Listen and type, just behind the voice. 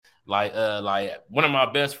Like one of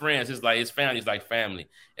my best friends, his family's like family.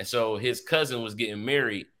 And so his cousin was getting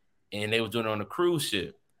married and they was doing it on a cruise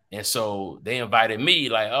ship. And so they invited me,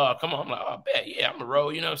 like, oh, come on. I'm like, oh, bet, yeah, I'm gonna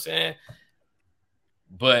roll, you know what I'm saying?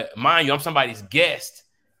 But mind you, I'm somebody's guest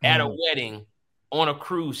at a wedding on a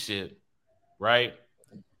cruise ship, right?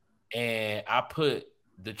 And I put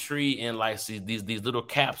the tree in like these little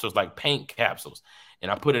capsules, like paint capsules,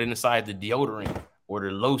 and I put it inside the deodorant or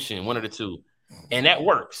the lotion, one of the two, and that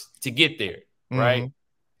works to get there, right?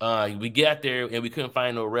 We got there and we couldn't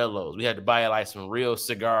find no Rellos. We had to buy like some real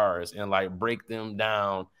cigars and like break them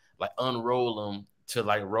down, like unroll them to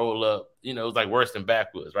like roll up. You know, it was like worse than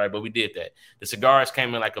backwoods, right? But we did that. The cigars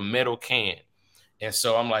came in like a metal can, and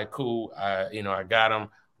so I'm like, cool. I got them,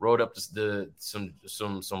 rolled up some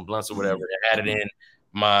blunts or whatever, and had it in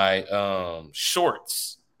my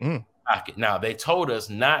shorts pocket. Now they told us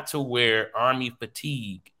not to wear army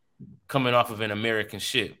fatigue coming off of an American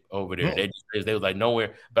ship over there. They was like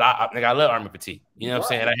nowhere, but I love army fatigue. You know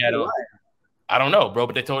what I'm saying? I don't know, bro,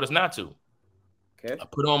 but they told us not to. Okay. I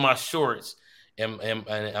put on my shorts and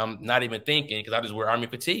I'm not even thinking because I just wear army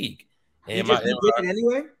fatigue. And you did it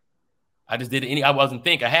anyway? I just did it. I wasn't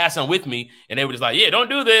thinking. I had some with me, and they were just like, "Yeah, don't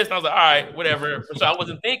do this." And I was like, "All right, whatever." So I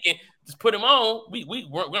wasn't thinking. Just put them on. We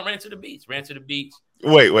ran to the beach.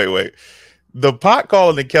 Wait. The pot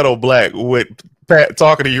calling the kettle black with Pat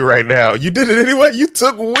talking to you right now. You did it anyway. You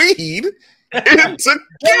took weed into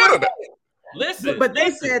Canada. Listen, but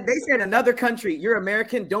they said another country. You're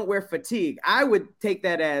American. Don't wear fatigue. I would take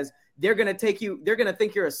that as they're gonna think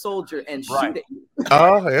you're a soldier and shoot at you.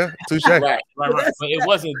 Oh yeah, touche. Right. But it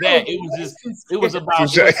wasn't that. It was about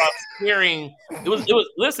scaring.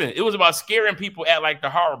 It was about scaring people at like the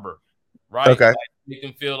harbor, right? Okay. Like, make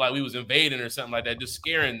them feel like we was invading or something like that, just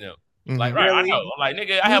scaring them. Like, right, I know. I'm like,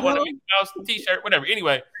 nigga, I have on a Mickey Mouse t-shirt, whatever.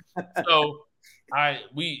 Anyway, so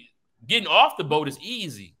we getting off the boat is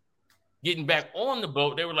easy. Getting back on the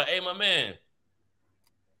boat, they were like, hey, my man,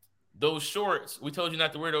 those shorts, we told you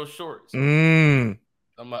not to wear those shorts. I'm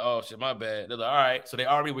like, oh shit, my bad. They're like, all right. So they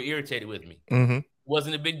already were irritated with me.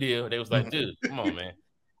 Wasn't a big deal. They was like, dude, come on, man.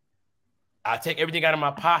 I take everything out of my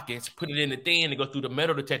pockets, put it in the thing, and go through the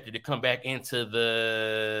metal detector to come back into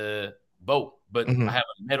the boat. But I have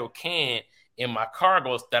a metal can in my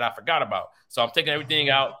cargoes that I forgot about. So I'm taking everything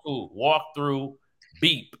out, walk through,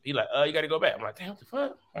 beep. He like, you got to go back. I'm like, damn, what the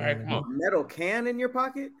fuck? All right, come on. Metal can in your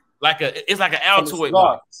pocket? It's like an Altoid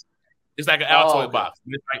box. It's like an Altoid box.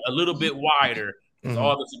 It's like a little bit wider.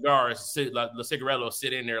 All the cigars sit, like the cigarettos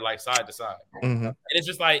sit in there like side to side. And it's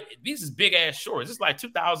just like, these is big ass shorts. It's like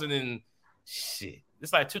 2000 and shit.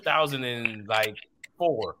 It's like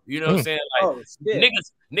 2004. You know what I'm saying? Like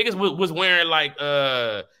niggas was wearing like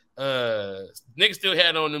niggas still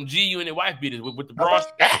had on them G Unit wife beaters with the bras.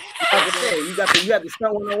 You had the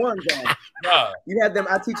stunt 101s on. You had them.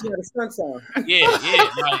 I teach you how to stunt on. Yeah.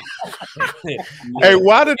 Hey,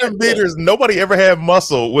 why did them beaters? Nobody ever had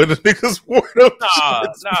muscle when the niggas wore them. Nah.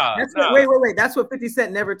 Wait. That's what 50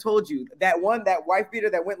 Cent never told you. That wife beater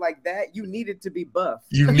that went like that. You needed to be buff.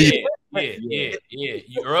 You need. Yeah.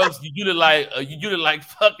 Or else you look like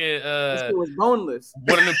fucking. This shit was boneless.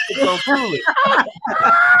 One of them on Coolidge.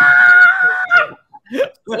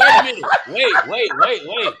 Wait a minute. Wait.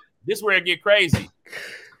 This is where it get crazy.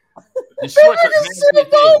 The shorts are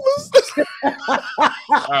all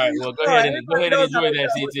right, well, go ahead and enjoy that,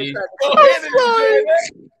 CT.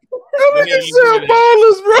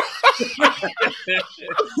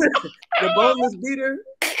 The boneless beater.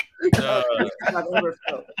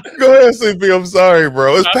 Go ahead, CP. I'm sorry,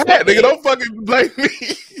 bro. It's Pat, nigga. Don't fucking blame me.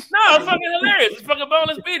 No, it's fucking hilarious. It's fucking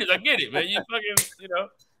boneless beaters. I get it, man. You fucking,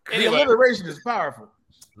 Anyway. The alliteration is powerful.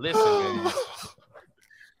 Listen, man.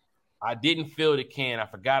 I didn't feel the can. I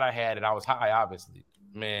forgot I had it. I was high, obviously.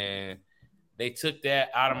 Man, they took that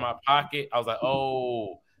out of my pocket. I was like,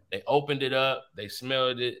 oh. They opened it up. They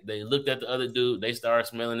smelled it. They looked at the other dude. They started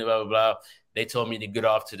smelling it, blah, blah, blah. They told me to get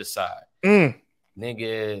off to the side.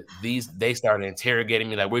 Nigga, they started interrogating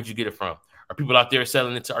me like, where'd you get it from? Are people out there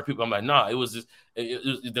selling it to our people? I'm like, nah, it was just,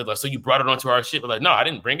 they're like, so you brought it onto our ship? I'm like, no, I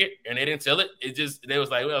didn't bring it. And they didn't sell it. It just, they was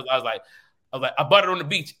like, I was like, I bought it on the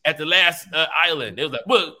beach at the last island. They was like,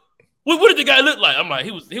 what did the guy look like? I'm like,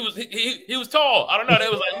 he was tall. I don't know. They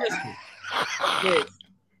was like, listen.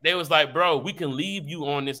 They was like, bro, we can leave you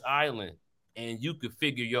on this island and you could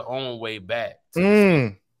figure your own way back.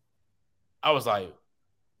 I was like,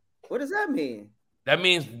 what does that mean? That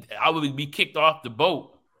means I would be kicked off the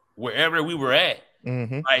boat wherever we were at.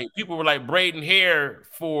 Like people were like braiding hair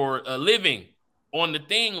for a living on the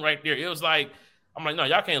thing right there. It was like, I'm like, no,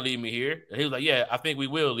 y'all can't leave me here. And he was like, yeah, I think we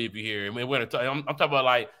will leave you here. And we went. I'm talking about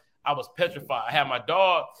like, I was petrified. I had my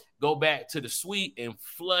dog go back to the suite and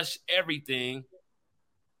flush everything.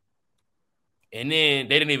 And then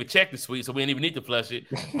they didn't even check the suite, so we didn't even need to flush it.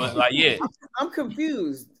 But like, yeah, I'm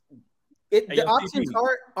confused. The options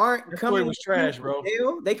aren't coming. Was trash, bro.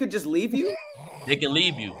 They could just leave you. They can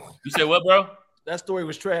leave you. You said what, bro? That story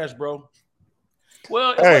was trash, bro.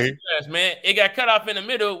 Well, it wasn't trash, man. It got cut off in the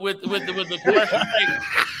middle with the commercial break.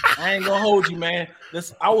 I ain't gonna hold you, man.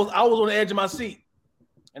 I was on the edge of my seat,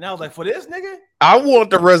 and I was like, for this nigga, I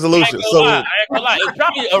want the resolution. I ain't gonna lie. It's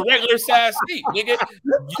probably a regular size seat, nigga.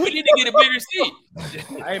 You need to get a bigger seat.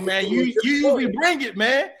 Hey, man, you usually bring it,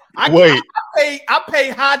 man. I pay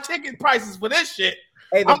high ticket prices for this shit.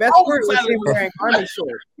 Hey, the best part was him wearing army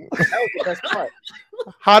shorts. That was the best part.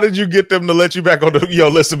 How did you get them to let you back on the? Yo,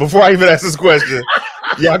 listen, before I even ask this question,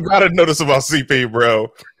 y'all gotta know this about CP,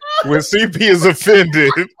 bro. When CP is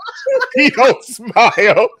offended, he don't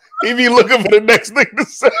smile. He be looking for the next thing to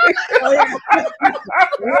say.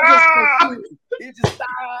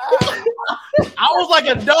 I was like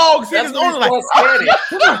a dog sitting his owner like,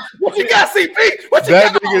 what you got, CP? What you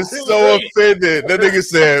that got? Nigga is so offended. That nigga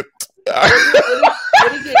said, Did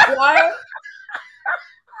he get quiet?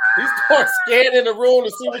 He starts scanning the room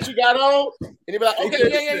to see what you got on, and he be like, "Okay,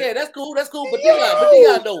 yeah, that's cool. But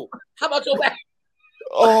Dion, though, how about your back?"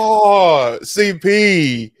 "Oh,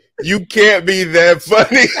 CP, you can't be that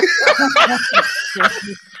funny."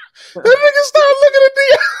 That nigga started looking at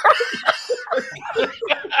Dion.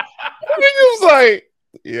 That nigga was like,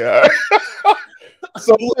 "Yeah."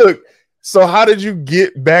 So look. So how did you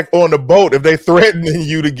get back on the boat if they threatening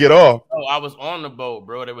you to get off? Oh, I was on the boat,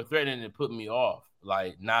 bro. They were threatening to put me off,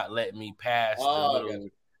 like not let me pass the little.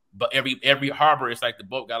 But every harbor, it's like the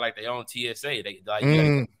boat got like their own TSA. They like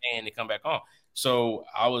and they come back on. So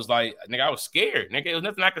I was like, nigga, I was scared. Nigga, it was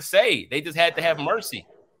nothing I could say. They just had to have mercy.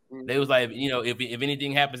 They was like, you know, if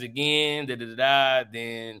anything happens again,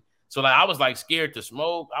 then so like I was like scared to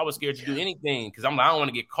smoke. I was scared to do anything because I'm like, I don't want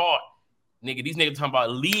to get caught. Nigga, these niggas talking about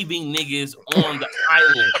leaving niggas on the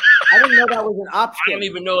island. I didn't know that was an option. I don't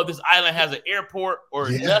even know if this island has an airport or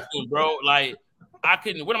nothing, bro. Like, I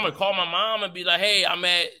couldn't. What I'm gonna call my mom and be like, "Hey, I'm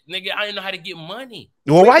at nigga. I didn't know how to get money."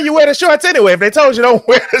 Well, why you wear the shorts anyway? If they told you don't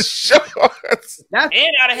wear the shorts, and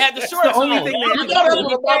I'd have had the shorts. The only on. thing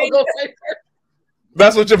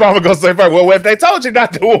that's what your mama gonna say first. Well, if they told you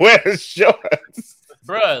not to wear the shorts.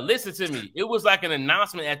 Bruh, listen to me. It was like an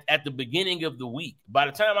announcement at the beginning of the week. By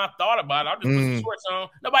the time I thought about it, I just put some shorts on.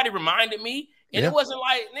 Nobody reminded me. And it wasn't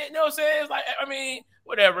like, you know what I'm saying? It's like, I mean,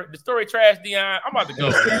 whatever. The story trash, Dion. I'm about to go.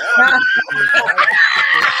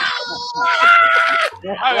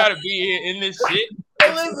 I gotta be here in this shit.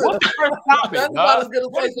 Hey, listen. What's the first topic? That's what I was gonna say.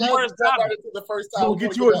 What's the first topic? The first time. We'll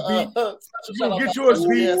get yours beat. Get yours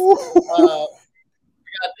beat. We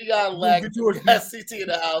got Dion Lack. We got CT in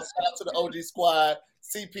the house. Shout out to the OG squad.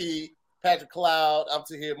 CP, Patrick Cloud. I'm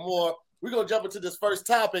to hear more. We're gonna jump into this first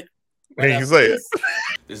topic. You say it.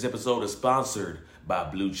 This episode is sponsored by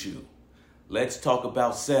Blue Chew. Let's talk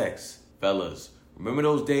about sex, fellas. Remember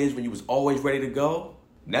those days when you was always ready to go?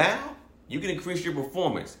 Now you can increase your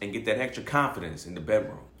performance and get that extra confidence in the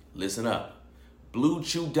bedroom. Listen up.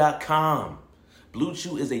 BlueChew.com. Blue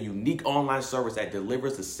Chew is a unique online service that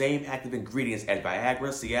delivers the same active ingredients as Viagra,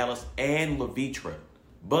 Cialis, and Levitra.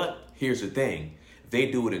 But here's the thing. They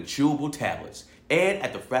do it in chewable tablets and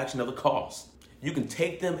at the fraction of the cost. You can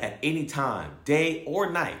take them at any time, day or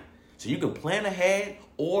night, so you can plan ahead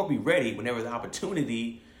or be ready whenever the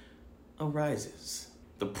opportunity arises.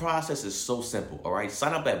 The process is so simple, all right?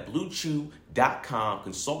 Sign up at BlueChew.com,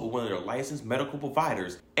 consult with one of their licensed medical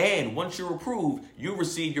providers, and once you're approved, you'll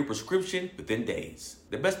receive your prescription within days.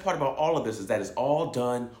 The best part about all of this is that it's all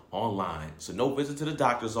done online. So no visit to the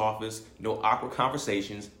doctor's office, no awkward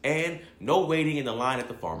conversations, and no waiting in the line at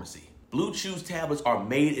the pharmacy. Blue Chew's tablets are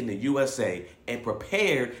made in the USA and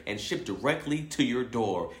prepared and shipped directly to your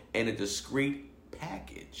door in a discreet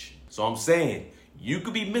package. So I'm saying, you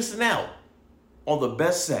could be missing out on the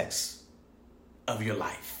best sex of your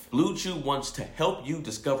life. Blue Chew wants to help you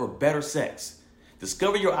discover better sex.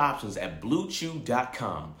 Discover your options at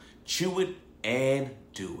BlueChew.com. Chew it and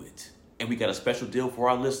do it. And we got a special deal for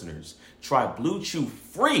our listeners. Try Blue Chew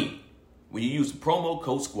free when you use the promo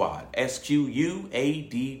code SQUADD,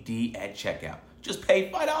 SQUADD at checkout. Just pay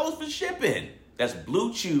 $5 for shipping. That's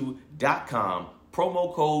BlueChew.com,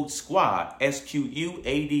 promo code SQUADD,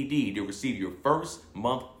 SQUADD to receive your first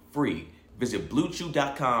month free. Visit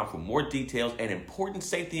BlueChew.com for more details and important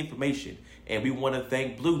safety information. And we want to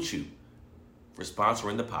thank Blue Chew for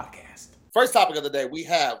sponsoring the podcast. First topic of the day, we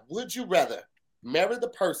have, would you rather marry the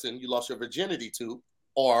person you lost your virginity to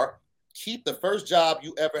or keep the first job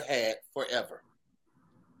you ever had forever?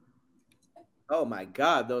 Oh my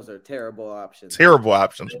God, those are terrible options. Terrible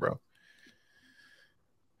options, bro.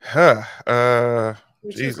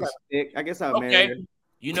 Jesus. I guess I'll marry her.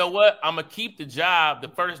 You know what? I'm gonna keep the job, the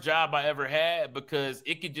first job I ever had, because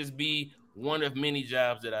it could just be one of many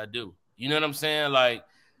jobs that I do. You know what I'm saying? Like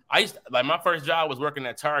my first job was working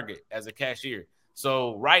at Target as a cashier.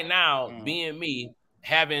 So right now, being me,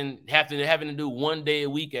 having to do 1 day a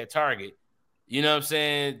week at Target, you know what I'm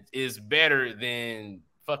saying, is better than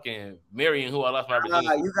fucking marrying who I lost my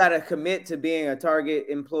virginity. You gotta commit to being a Target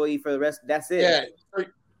employee for the rest. That's it. Yeah.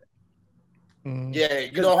 Yeah,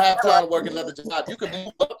 you don't have time to work another job. You can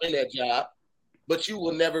move up in that job, but you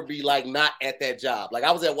will never be like not at that job. Like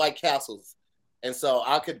I was at White Castles, and so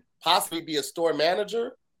I could possibly be a store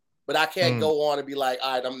manager, but I can't go on and be like,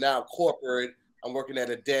 all right, I'm now corporate. I'm working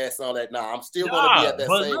at a desk and all that. Nah, I'm still going to be at that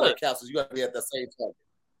same White Castles. You got to be at the same time.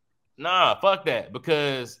 Nah, fuck that.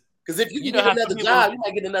 Because if you get another job, you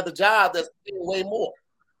might get another job that's way more.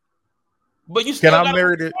 But you still Can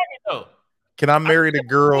I marry the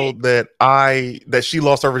girl that she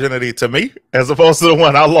lost her virginity to me, as opposed to the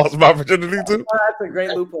one I lost my virginity to? Oh, that's a great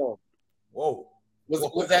loophole. Whoa. Was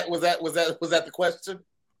that the question?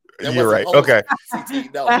 You're right. Okay.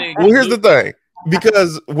 No. Well, here's the thing.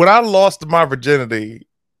 Because when I lost my virginity,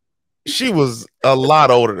 she was a lot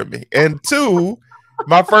older than me. And two,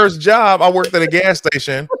 my first job, I worked at a gas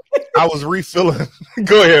station. I was refilling.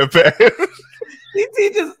 Go ahead, Pat.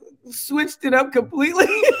 CT just switched it up completely.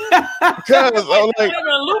 Because I'm like,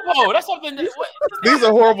 a loophole. That's something. These are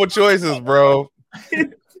horrible choices, bro.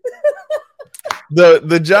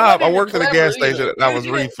 The job, I worked at a gas station and I was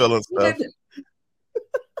refilling stuff.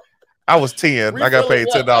 I was 10. I got paid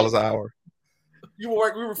 $10 an hour. We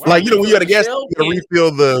were like, when you had a gas station, you got to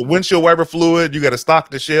refill the windshield wiper fluid, you got to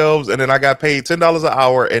stock the shelves, and then I got paid $10 an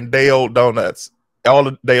hour and day-old donuts. All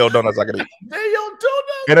the day-old donuts I could eat. Day-old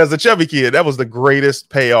donuts? And as a chubby kid, that was the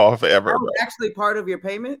greatest payoff ever. That was actually part of your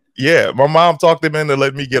payment? Yeah, my mom talked him into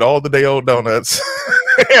let me get all the day-old donuts.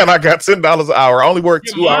 And I got $10 an hour. I only worked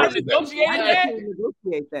 2 hours. Negotiate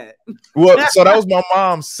that. Well, so that was my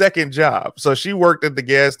mom's second job. So she worked at the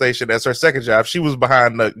gas station as her second job. She was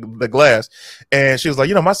behind the glass, and she was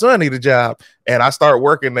like, my son need a job. And I started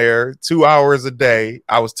working there 2 hours a day.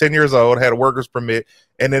 I was 10 years old, had a worker's permit.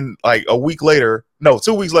 And then like 2 weeks later,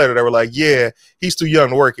 they were like, yeah, he's too young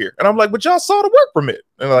to work here. And I'm like, but y'all saw the work permit.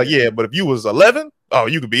 And they're like, yeah, but if you was 11,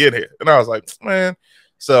 you could be in here. And I was like, man.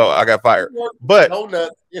 So I got fired. But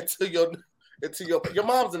donut into your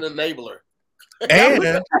mom's an enabler. And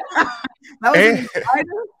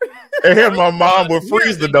my mom would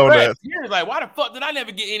freeze the donuts. You're like, why the fuck did I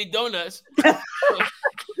never get any donuts?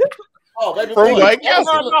 Oh, baby, from White Castles.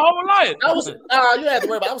 My whole life. You had to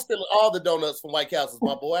worry about. I was stealing all the donuts from White Castles,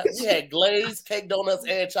 my boy. We had glazed cake donuts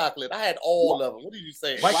and chocolate. I had all of them. What did you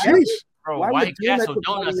say? White Castle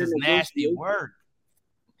donuts is nasty work.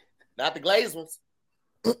 Not the glazed ones.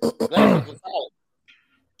 The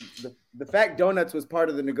fact donuts was part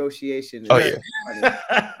of the negotiation. Yeah.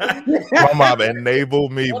 My mom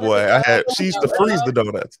enabled me, boy. She used to freeze the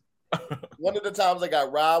donuts. One of the times I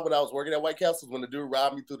got robbed when I was working at White Castle when the dude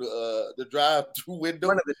robbed me through the drive-through window.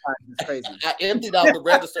 One of the times it's crazy. I emptied out the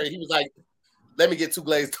register. He was like, "Let me get 2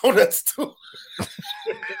 glazed donuts too."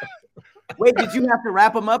 Wait, did you have to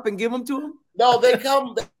wrap them up and give them to him? No, they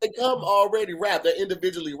come already wrapped. They're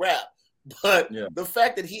individually wrapped. But the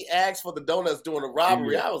fact that he asked for the donuts during the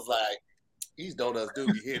robbery, I was like, these donuts do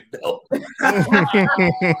be hidden though.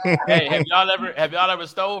 Hey, have y'all ever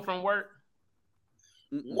stole from work?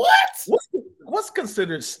 What? What's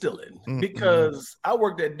considered stealing? Because I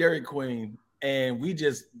worked at Dairy Queen and we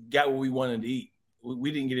just got what we wanted to eat.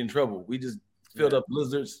 We didn't get in trouble. We just filled up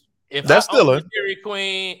blizzards. If that's stealing. Dairy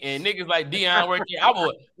Queen and niggas like Dion work here,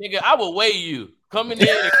 I will weigh you coming in.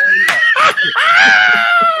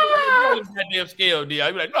 Goddamn scale, D.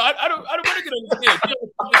 I'd be like, no, I don't want to get on the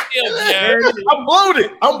scale. I'm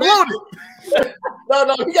bloated. No,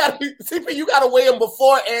 you gotta weigh him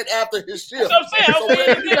before and after his shift. That's what I'm saying. I'm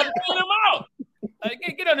weighing him out. Like,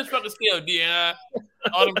 get on this fucking scale, Dion.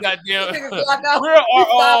 All them goddamn. Where are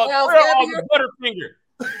all the Butterfinger?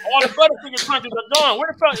 All the Butterfinger crunches are gone. Where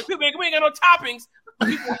the fuck? We ain't got no toppings.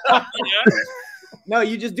 No,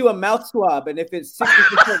 you just do a mouth swab, and if it's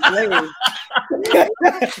 60% glazed,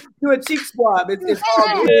 do a cheek swab. It's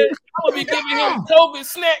all good. I'm gonna be giving him COVID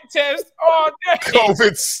snack test all day.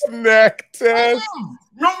 COVID snack test.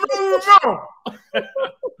 Come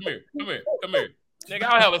here. Nigga,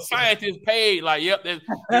 I'll have a scientist paid. Like, yep, there's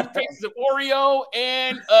pieces of Oreo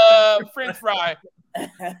and French fry.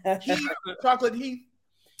 Chocolate Heath.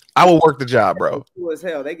 I will work the job, bro. Cool as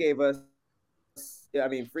hell. They gave us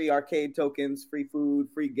free arcade tokens, free food,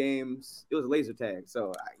 free games. It was a laser tag,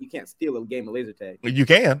 so you can't steal a game of laser tag. You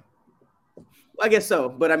can. I guess so,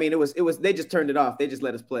 but I mean, it was. They just turned it off. They just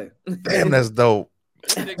let us play. Damn, that's dope.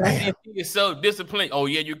 He is so disciplined. Oh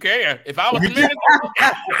yeah, you can. If I was the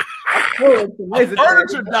manager,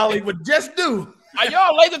 furniture dolly would just do. Are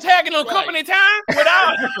y'all laser tagging on company time?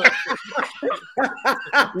 Without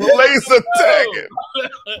laser tagging.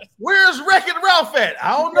 Where's Wreck-It Ralph at?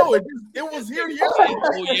 I don't know. It was here yesterday.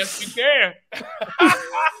 Oh yes, you can. If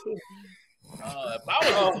I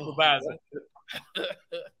was a supervisor.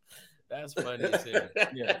 That's funny as hell.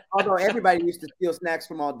 Yeah. Although everybody used to steal snacks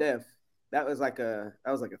from All Def. That was like a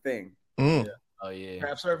thing. Mm. Yeah. Oh yeah.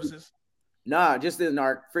 Craft services? Nah, just in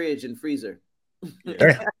our fridge and freezer. Yeah,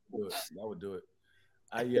 that would do it.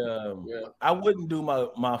 I wouldn't do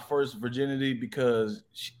my first virginity because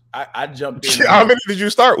I jumped in. How many did you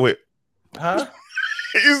start with? Huh?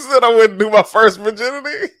 You said I wouldn't do my first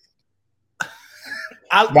virginity.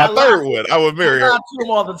 My third one, I would marry her. I to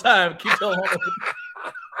him all the time. Keep telling him,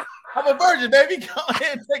 I'm a virgin, baby. Go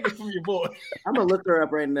ahead and take it from your boy. I'm gonna look her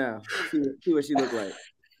up right now. See what she look like.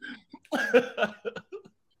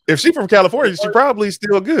 If she's from California, she probably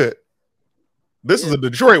still good. This is a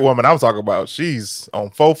Detroit woman I'm talking about. She's on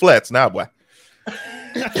 4 flats now, boy.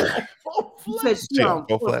 You said she on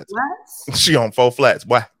 4 flats? She on 4 flats,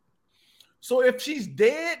 boy. So if she's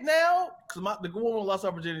dead now, because the woman lost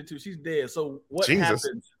her virginity too, she's dead. So what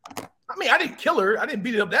happens? I mean, I didn't kill her. I didn't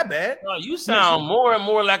beat it up that bad. No, you sound more and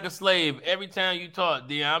more like a slave every time you talk,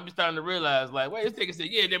 Dion. I'm just starting to realize, like, wait, this nigga said,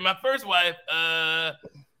 yeah, then my first wife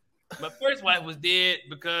was dead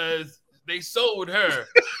because they sold her.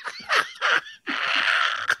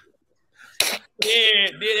 Yeah,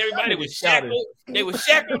 then everybody was shackled. They were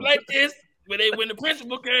shackled like this when the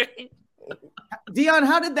principal came. Dion,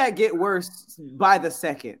 how did that get worse by the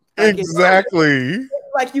second? Like exactly.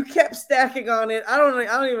 Like you kept stacking on it. I don't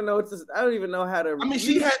even know I don't even know how to. I mean,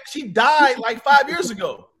 she died like 5 years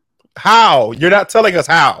ago. How? You're not telling us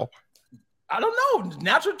how. I don't know.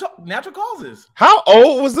 Natural causes. How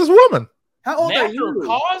old was this woman? How old are you?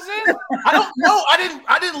 Natural causes? I don't know.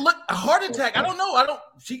 I didn't look a heart attack. I don't know. I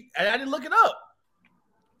didn't look it up.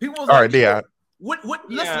 People was all like, right, Dion. What?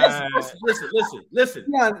 Listen.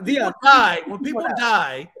 Dion. When people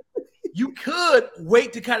die, you could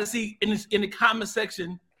wait to kind of see in the comment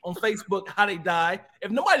section on Facebook how they die. If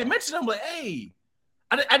nobody mentioned them, like, hey,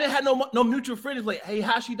 I didn't have no mutual friends. Like, hey,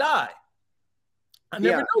 how she died? I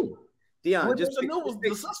never knew. Dion, just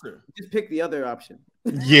pick the other option.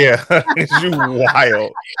 Yeah, you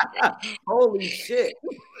wild. Holy shit.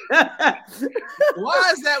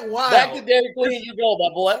 Why is that wild? Back to Dairy Queen you go, my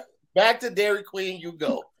boy. Back to Dairy Queen you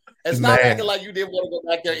go. And stop acting like you didn't want to go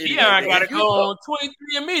back there. Dion got to go on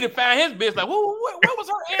 23andMe to find his bitch. Like, what was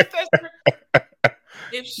her ancestor?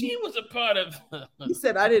 If she was a part of... He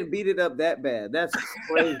said, I didn't beat it up that bad. That's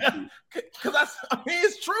crazy. Because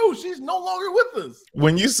it's true. She's no longer with us.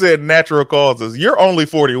 When you said natural causes, you're only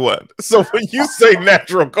 41. So when you say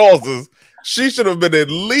natural causes, she should have been at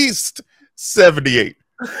least 78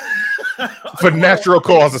 for natural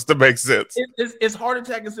causes to make sense. Is heart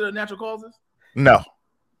attack considered natural causes? No.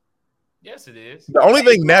 Yes, it is. The only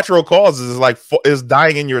thing natural causes is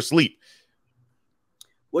dying in your sleep.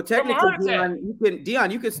 Well, technically, Dion,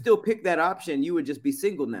 you can still pick that option. You would just be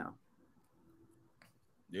single now.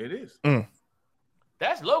 Yeah, it is.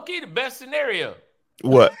 That's low-key the best scenario.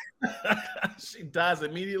 What? She dies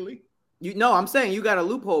immediately? I'm saying you got a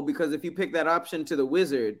loophole because if you pick that option to the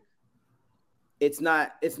wizard, it's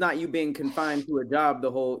not you being confined to a job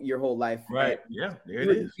your whole life. Right. Yeah, there it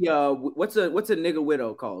is. What's a nigga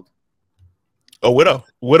widow called? A widower.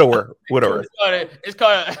 It's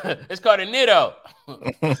called a nitto.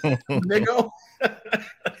 Nigga.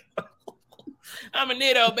 I'm a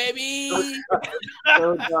nitto, baby.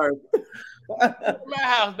 So dark. My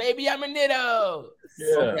house, baby. I'm a nitto.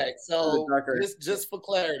 Yeah. Okay, so just for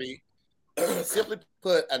clarity, simply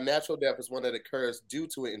put, a natural death is one that occurs due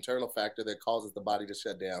to an internal factor that causes the body to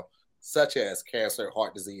shut down, such as cancer,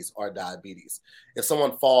 heart disease, or diabetes. If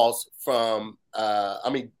someone falls from,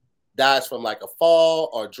 dies from like a fall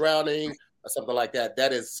or drowning or something like that,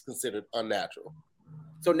 that is considered unnatural.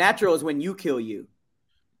 So natural is when you kill you.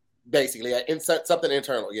 Basically, something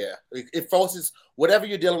internal, yeah. It forces whatever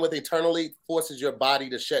you're dealing with internally, forces your body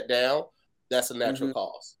to shut down. That's a natural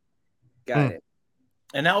cause. Got it.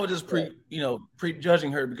 And I was just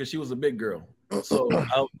prejudging her because she was a big girl. So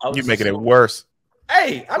you're making it worse.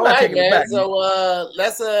 Hey, I'm not taking it back. So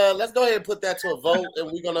let's go ahead and put that to a vote, and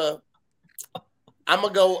I'm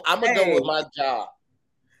gonna go with my job.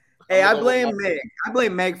 Hey, I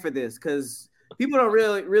blame Meg for this because people don't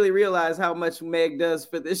really realize how much Meg does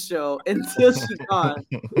for this show until she's gone.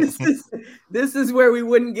 This is where we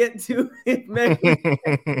wouldn't get to if Meg.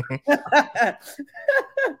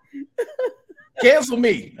 Cancel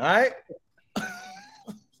me, all right?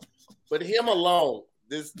 But him alone,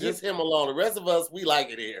 just him alone. The rest of us, we like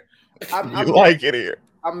it here. You like it here.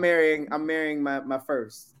 I'm marrying my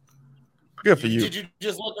first. Good for you. Did you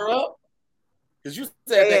just look her up? Because you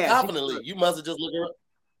said that confidently. You must have just looked her up.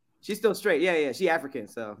 She's still straight. Yeah. She African,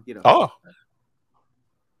 so you know. Oh.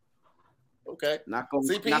 Okay. Not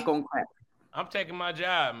gonna crack. I'm taking my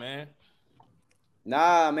job, man.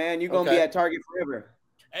 Nah, man, you're gonna be at Target forever.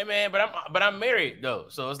 Hey man, but I'm married though,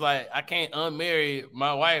 so it's like I can't unmarry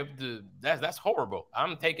my wife. That's horrible. I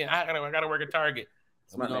gotta work at Target.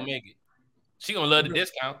 We're gonna make it. She gonna love the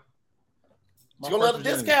discount. She gonna love the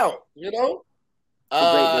discount. You know.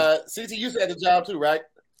 CT, you said the job too, right?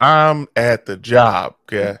 I'm at the job.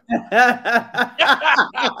 Okay.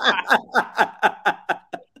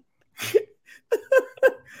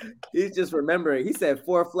 He's just remembering. He said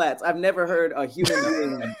 4 flats. I've never heard a human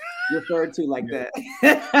being referred to like that.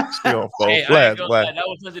 Still 4 flats. That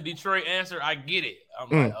was such a Detroit answer. I get it. I'm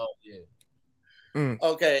like, oh yeah.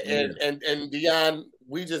 Okay, and Dion,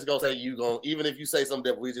 we just gonna say even if you say something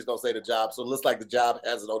different, we just gonna say the job. So it looks like the job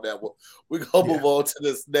has it on that. We're gonna move on to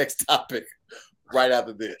this next topic right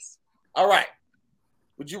after this. All right.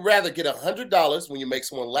 Would you rather get $100 when you make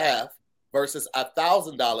someone laugh versus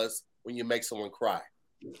 $1,000 when you make someone cry?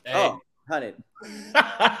 Hey. Oh, 100.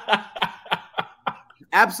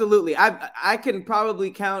 Absolutely. I can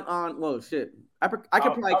probably count on. Whoa, shit. I could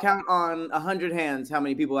probably count on 100 hands how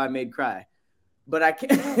many people I made cry, but I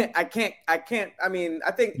can't. I can't. I mean,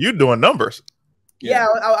 I think you're doing numbers. Yeah,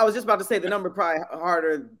 I was just about to say the number probably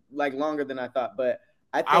harder, like longer than I thought, but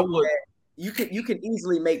I think that you can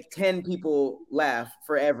easily make 10 people laugh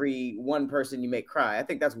for every one person you make cry. I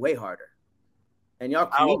think that's way harder. And y'all,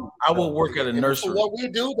 I will work at a nursery. For what we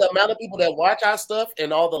do, the amount of people that watch our stuff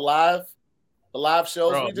and all the live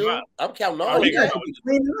shows we do, I'm counting on you guys be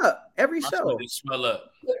cleaning up every show. Smell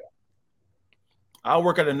up. I'll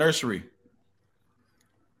work at a nursery.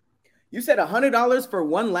 You said $100 for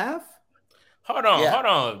one laugh? Hold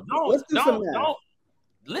on. Don't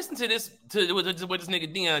listen to this. To what this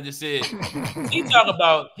nigga Dion just said. He talk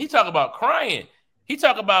about crying. He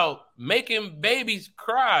talk about making babies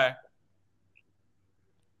cry.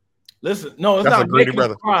 Listen, no, it's not making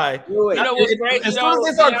them cry. You know what's crazy? As soon as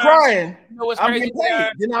they start crying, you know what's crazy?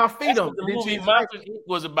 Then I'll feed them. The movie Monster Inc.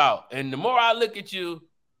 was about. And the more I look at you,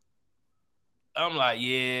 I'm like,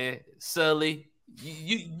 yeah, Sully,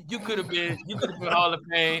 you could have been Hall of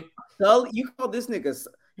Fame. Sully, you call this nigga?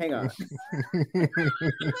 Hang on.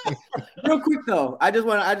 Real quick though,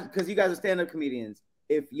 because you guys are stand-up comedians.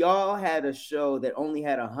 If y'all had a show that only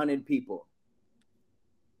had 100 people,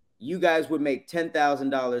 you guys would make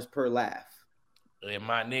 $10,000 per laugh. And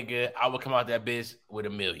my nigga, I would come out that bitch with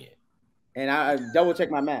 $1 million. And I double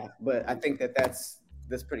check my math, but I think that's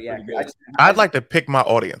pretty accurate. I'd like to pick my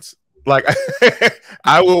audience. Like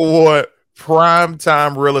I would want prime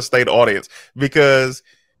time real estate audience, because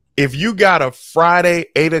if you got a Friday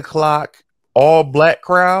 8:00 all black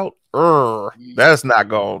crowd, that's not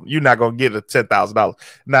going. You're not gonna get a $10,000.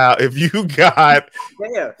 Now, if you got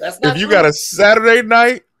got a Saturday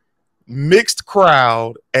night mixed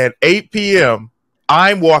crowd at 8 p.m.,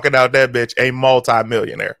 I'm walking out that bitch a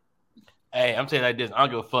multi-millionaire. Hey, I'm telling you like this. I don't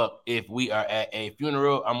give a fuck if we are at a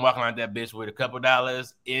funeral. I'm walking out that bitch with a couple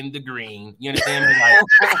dollars in the green. You understand me? Like,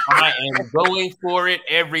 I am going for it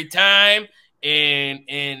every time. And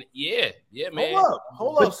yeah, man.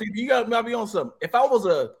 Hold up. See, you got to be on something. If I was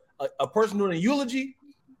a person doing a eulogy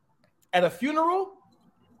at a funeral,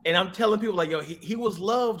 and I'm telling people like, yo, he was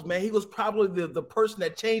loved, man. He was probably the person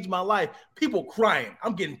that changed my life. People crying.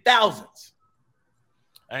 I'm getting thousands.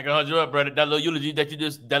 I ain't gonna hold you up, brother. That little eulogy that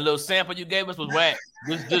little sample you gave us was whack.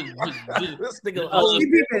 This nigga,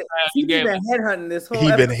 he been headhunting this whole.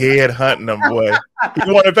 He been headhunting them, boy. He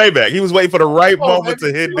wanted payback. He was waiting for the right moment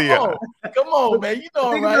to hit the. Come on, man. You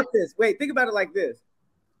know, think right? About this. Wait, think about it like this.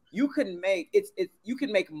 You can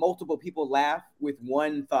make multiple people laugh with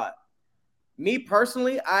one thought. Me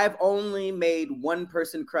personally, I've only made one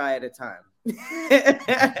person cry at a time.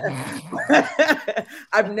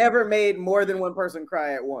 I've never made more than one person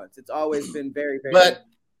cry at once. It's always been very, very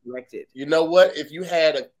directed. You know what? If you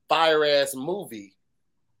had a fire ass movie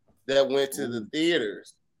that went to the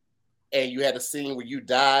theaters and you had a scene where you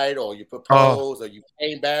died or you proposed or you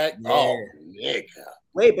came back, nigga.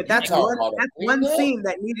 Wait, but that's one scene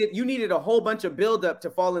that needed a whole bunch of buildup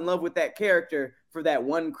to fall in love with that character for that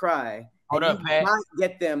one cry. Hold up, Pat. Might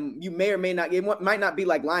get them. You may or may not. It might not be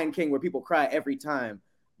like Lion King where people cry every time,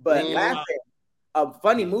 but laughing. A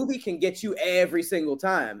funny movie can get you every single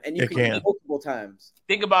time, and you can multiple times.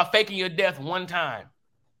 Think about faking your death one time.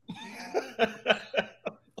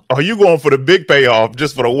 Are you going for the big payoff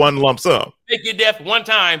just for the one lump sum? Fake your death one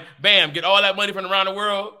time, bam, get all that money from around the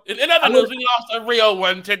world. In other news, we lost a real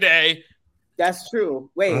one today. That's true.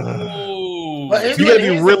 Wait. You gotta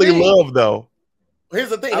be really loved, though. Here's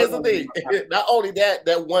the thing. Not only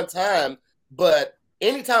that one time, but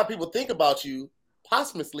anytime people think about you,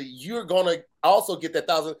 posthumously, you're gonna also get that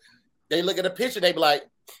 $1,000. They look at a picture, they be like,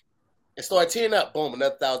 and start tearing up. Boom,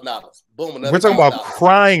 another $1,000. Boom, another. We're talking about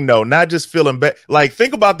crying, though, not just feeling bad. Like,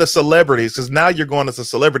 think about the celebrities, because now you're going into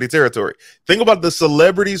celebrity territory. Think about the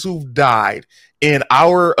celebrities who've died in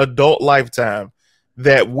our adult lifetime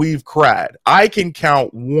that we've cried. I can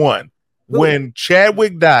count one. When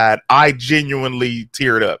Chadwick died, I genuinely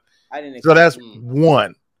teared up. So that's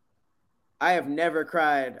one. I have never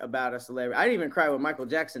cried about a celebrity. I didn't even cry when Michael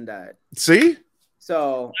Jackson died. See?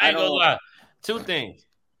 So I ain't gonna lie. Two things.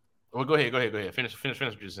 Well, go ahead. Finish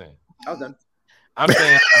what you're saying. I was done. I'm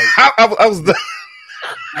saying I was done.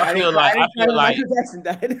 I feel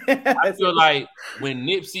like when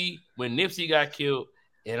Nipsey got killed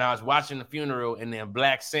and I was watching the funeral and then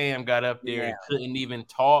Black Sam got up there and couldn't even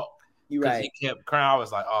talk. You're right. He kept crying. I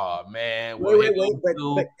was like, oh man. Wait,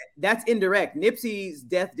 but that's indirect. Nipsey's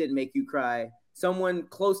death didn't make you cry. Someone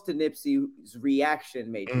close to Nipsey's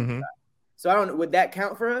reaction made you cry. So I don't know. Would that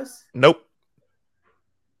count for us? Nope.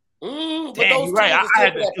 Damn, you're right. I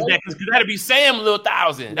had to, because that would be Sam Lil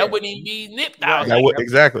 1,000. That wouldn't even be Nip 1,000.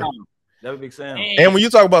 Exactly. That would be Sam. And when you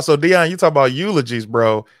talk about Dion, you talk about eulogies,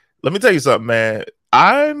 bro. Let me tell you something, man.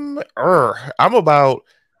 I'm about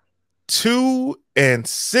 2 and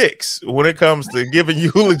 6 when it comes to giving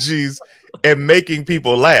eulogies and making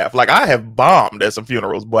people laugh. Like, I have bombed at some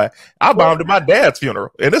funerals, boy. I bombed at my dad's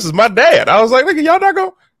funeral, and this is my dad. I was like, nigga, y'all not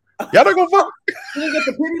gonna fuck. You didn't get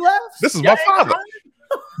the pity laughs? This is my father.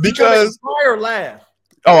 Because fire laugh.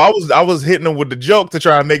 I was hitting him with the joke to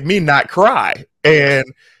try and make me not cry. And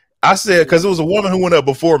I said, because it was a woman who went up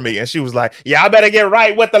before me, and she was like, y'all better get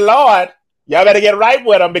right with the Lord. Y'all better get right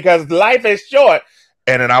with him because life is short.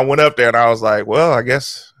 And then I went up there and I was like, well, I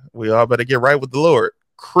guess we all better get right with the Lord.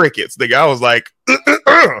 Crickets. Nigga, I was like,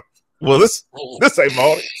 well, this ain't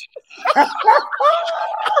Marty.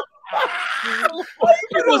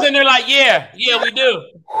 It was in there like, yeah, we do.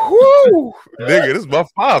 Woo. Nigga, this is my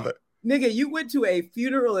father. Nigga, you went to a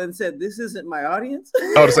funeral and said, this isn't my audience?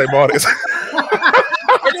 Oh, the same audience.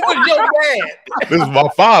 And it was your dad. This is my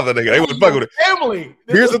father, nigga. They wouldn't fuck with it. Family.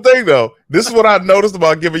 Here's the thing, though. This is what I noticed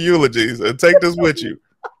about giving eulogies, and take this with you.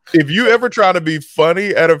 If you ever try to be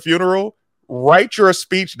funny at a funeral, write your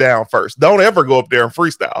speech down first. Don't ever go up there and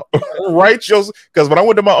freestyle. Because when I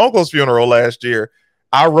went to my uncle's funeral last year,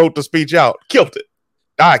 I wrote the speech out. Killed it.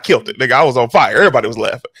 I killed it, nigga. I was on fire. Everybody was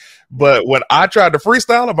laughing. But when I tried to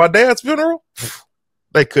freestyle at my dad's funeral,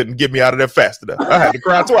 they couldn't get me out of there fast enough. I had to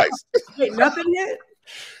cry twice. Wait, nothing hit?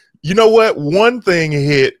 You know what? One thing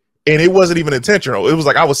hit, and it wasn't even intentional. It was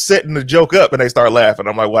like I was setting the joke up, and they started laughing.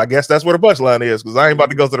 I'm like, well, I guess that's where the punchline is, because I ain't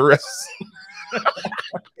about to go to the rest.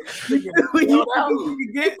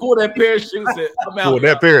 Pull that parachute. Pull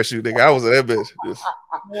that parachute, nigga. I was in that bitch.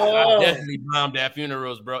 I definitely bombed at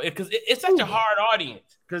funerals, bro. Because it's such a hard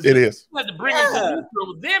audience. Because it is. You have to bring them to the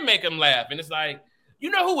funeral, then make them laugh. And it's like,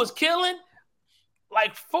 you know who was killing?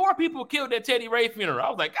 Like 4 people killed at Teddy Ray funeral. I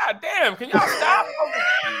was like, God damn, can y'all stop?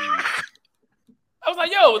 I was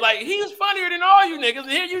like, yo, like he was funnier than all you niggas.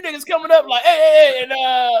 And here you niggas coming up like, hey, and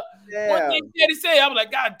one thing Teddy said, I was like,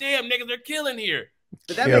 God damn, niggas, they're killing here.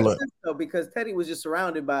 But that makes sense though, because Teddy was just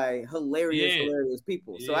surrounded by hilarious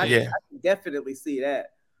people. So I can definitely see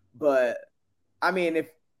that. But I mean, if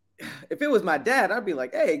it was my dad, I'd be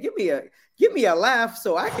like, hey, give me a laugh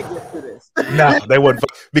so I can get to this. No, they wouldn't,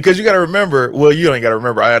 because you got to remember. Well, you ain't got to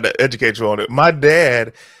remember. I had to educate you on it. My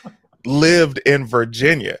dad lived in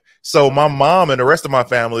Virginia, so my mom and the rest of my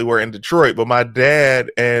family were in Detroit, but my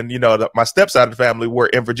dad and my stepside of the family were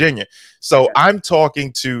in Virginia. So I'm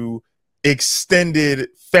talking to extended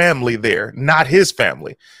family there, not his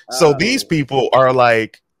family. So these people are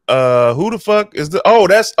like, who the fuck is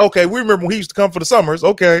that's okay. We remember when he used to come for the summers.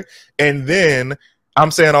 Okay. And then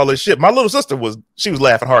I'm saying all this shit. My little sister was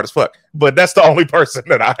laughing hard as fuck, but that's the only person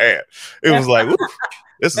that I had. It was like,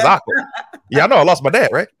 this is awkward. Yeah, I know I lost my dad,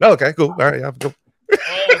 right? Okay, cool. All right. Yeah, go.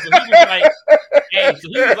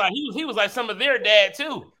 He was like some of their dad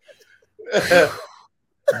too.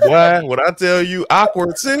 Boy, when I tell you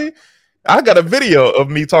awkward city, I got a video of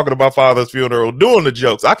me talking about father's funeral, doing the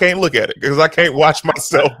jokes. I can't look at it because I can't watch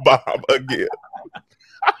myself bomb again.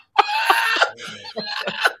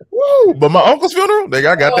 Woo! But my uncle's funeral,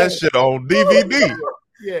 I got that shit on DVD.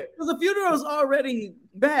 Yeah, because the funeral is already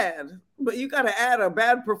bad, but you got to add a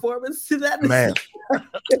bad performance to that. Man,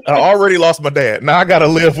 I already lost my dad. Now I got to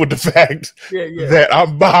live with the fact that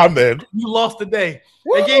I'm bombing. You lost the day.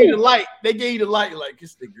 Woo! They gave you the light. Like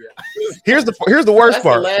this thing. Here's the worst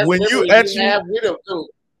part.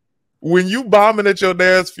 When you bombing at your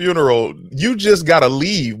dad's funeral, you just gotta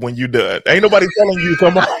leave when you done. Ain't nobody telling you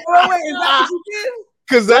come on. Wait, is that what you did?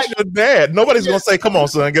 Because that's your dad. Nobody's gonna say, "Come on,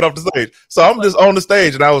 son, get off the stage." So I'm just on the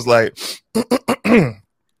stage, and I was like,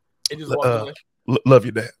 "Love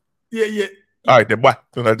you, dad." Yeah. All right, then bye.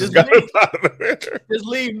 And I just got out of there. Just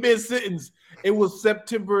leave mid sentence. It was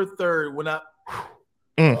September 3rd when I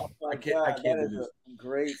can't do this.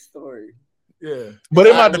 Great story. Yeah, but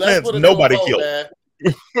in my defense, nobody killed.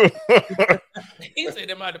 He said,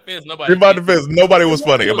 "In my defense, nobody." In my defense, nobody was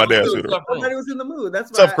funny at my dad's funeral. Nobody was in the mood.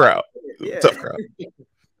 That's tough crowd. Yeah. Tough crowd.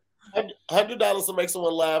 $100 to make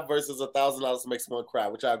someone laugh versus $1,000 to make someone cry.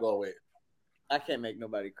 Which I go with? I can't make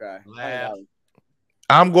nobody cry. Laugh.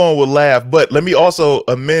 I'm going with laugh, but let me also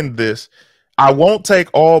amend this. I won't take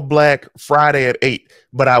all black Friday at 8,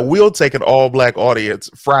 but I will take an all black audience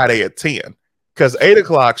Friday at 10. Because 8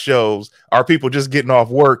 o'clock shows are people just getting off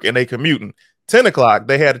work and they commuting. 10 o'clock,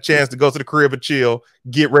 they had a chance to go to the crib and chill,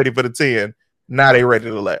 get ready for the 10. Now they ready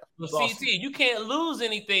to laugh. Well, CT, you can't lose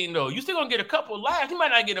anything though. You still gonna get a couple laughs. You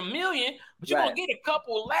might not get a million, but you're gonna get a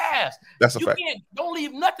couple laughs. That's a fact. Don't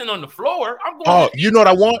leave nothing on the floor. I'm going. Oh, you know what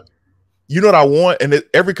I want? You know what I want? And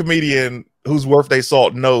every comedian who's worth their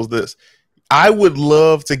salt knows this. I would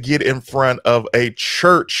love to get in front of a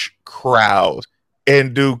church crowd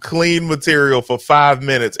and do clean material for 5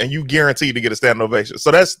 minutes, and you guaranteed to get a standing ovation.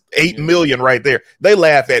 So that's 8 million right there. They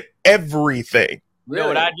laugh at everything. You know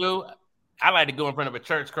what I do? I like to go in front of a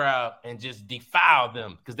church crowd and just defile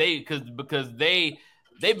them because they've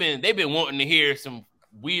been wanting to hear some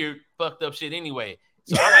weird fucked up shit anyway.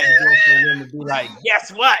 So I like to go in front of them and be like,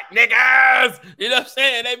 "Guess what, niggas?" You know what I'm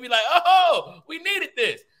saying? They be like, "Oh, we needed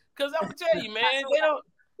this." Because I'm gonna tell you, man, they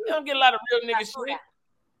don't get a lot of real nigga shit.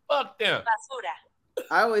 Fuck them.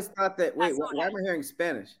 I always thought that. Wait, why am I hearing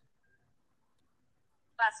Spanish?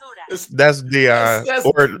 That's Dion. That's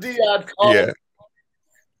or Dion. Yeah.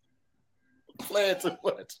 Playing too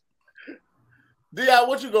much. Dion,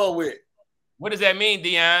 what you going with? What does that mean,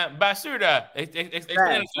 Dion? Basura. Explain it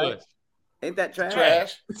to us. Ain't that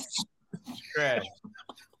trash? Trash.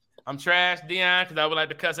 I'm trash, Dion, because I would like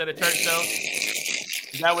to cuss at a church show.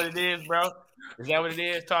 Is that what it is, bro? Is that what it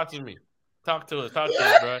is? Talk to me. Talk to us, bro.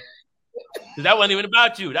 Because that wasn't even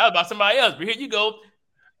about you. That was about somebody else. But here you go.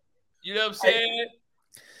 You know what I'm saying?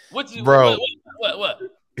 What?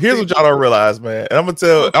 Here's what y'all don't realize, man. And I'm gonna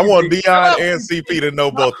tell. I want Dion and CP to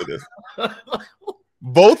know both of this.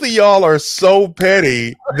 Both of y'all are so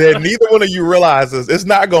petty that neither one of you realizes it's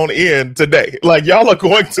not going to end today. Like y'all are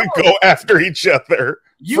going to go after each other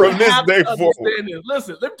from this day forward.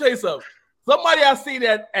 Listen, let me tell you something. Somebody I seen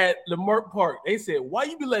at Leimert Park, they said, "Why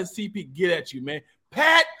you be letting CP get at you, man?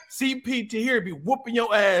 Pat CP to here be whooping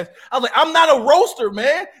your ass." I was like, "I'm not a roaster,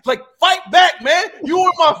 man. It's like, fight back, man. You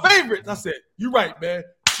were my favorites." I said, "You're right, man."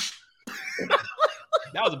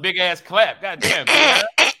 That was a big ass clap. God damn, man.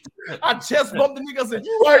 I chest bumped the nigga. I said,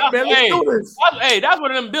 "You right, man. Let's do this." That's one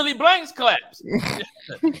of them Billy Blanks claps.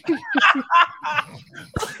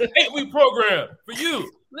 We program for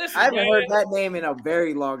you. Listen, I haven't heard that name in a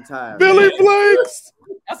very long time. Billy Blanks.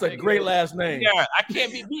 That's a great last name. Yeah, I can't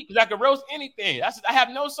be beat because I can roast anything. I have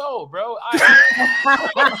no soul, bro. I'm a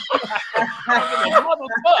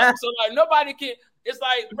motherfucker. So like nobody can. It's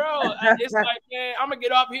like, bro. It's like, man, I'm gonna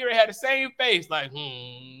get off here and have the same face, like,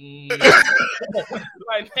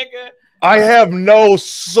 like nigga. I have no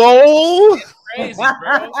soul. It's crazy,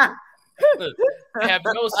 bro. Look, I have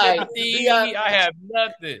no sympathy. I have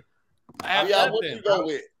nothing. What you go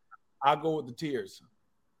with? I'll go with the tears.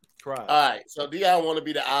 Cry. All right. So Dion want to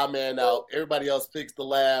be the odd man out. Everybody else picks the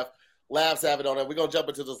laugh. Laughs have it on it. We're gonna jump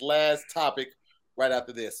into this last topic right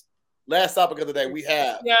after this. Last topic of the day we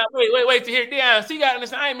have. Yeah, wait to hear Dion. See, you gotta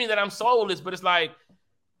understand. I ain't mean that I'm soulless, but it's like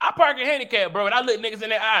I park a handicap, bro, and I look niggas in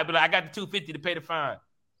their eye, but like, I got the $250 to pay the fine.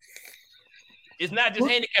 It's not just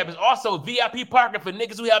handicap; it's also VIP parking for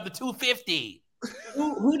niggas who have the $250.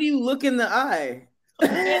 Who do you look in the eye? You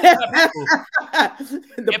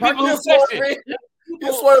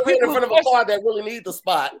swerve in front of a car that really needs the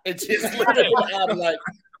spot and just look at the like.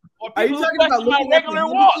 Are you talking about my regular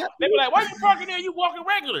walk? They be like, "Why you parking there? You walking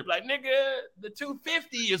regular?" Like, nigga, the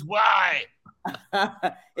 $250 is why.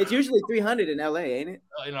 It's usually 300 in LA, ain't it?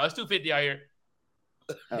 You know, it's 250 out here.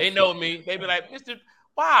 Oh, they know me. They be like,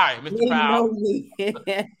 why, Mr. They Powell? know me.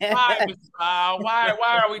 Why, Mr. Powell?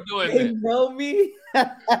 Why are we doing They this? know me. All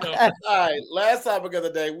right, last topic of the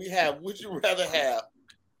day, we have, would you rather have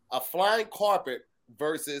a flying carpet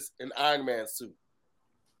versus an Iron Man suit?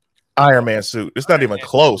 Iron Man suit. It's not even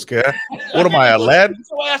close, kid. What am I, Aladdin? Get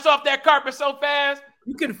your ass off that carpet so fast.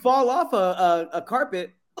 You can fall off a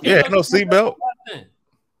carpet. Yeah, no seatbelt.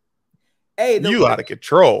 Hey, you out of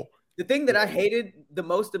control. The thing that I hated the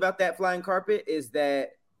most about that flying carpet is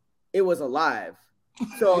that it was alive.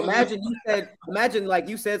 So imagine like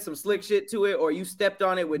you said some slick shit to it, or you stepped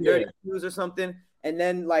on it with dirty shoes or something, and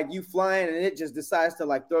then like you flying and it just decides to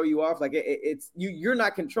like throw you off. Like it's you're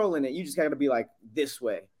not controlling it. You just gotta be like this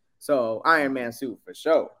way. So Iron Man suit for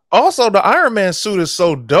sure. Also, the Iron Man suit is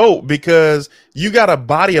so dope because you got a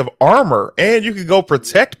body of armor and you can go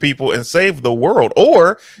protect people and save the world,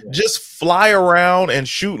 or just fly around and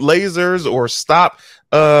shoot lasers or stop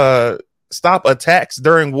attacks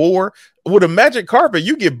during war. With a magic carpet,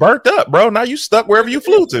 you get burnt up, bro. Now you stuck wherever you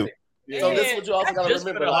flew to. So this is what you also gotta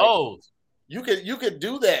remember. Like, you could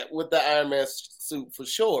do that with the Iron Man suit for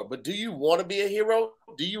sure. But do you want to be a hero?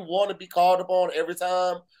 Do you want to be called upon every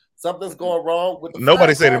time something's going wrong with the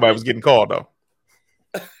Nobody said anybody was getting called though.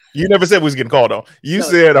 You never said we was getting called though. You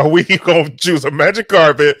said, are we gonna choose a magic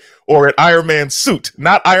carpet or an Iron Man suit?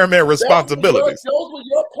 Not Iron Man responsibilities. Those were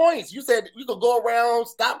your points. You said you could go around,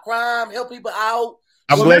 stop crime, help people out.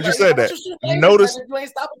 I'm glad you said that. Notice you ain't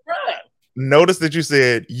stopping crime. Notice that you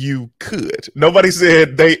said you could. Nobody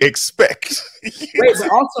said they expect. Wait,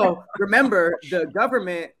 but also remember the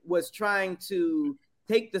government was trying to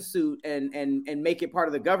take the suit and make it part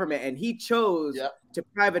of the government, and he chose to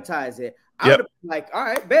privatize it. I would have been like, all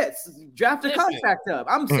right, bet, draft a contract up.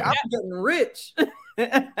 I'm getting rich.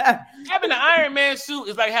 Having an Iron Man suit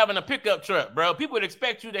is like having a pickup truck, bro. People would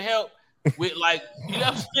expect you to help with, like, you know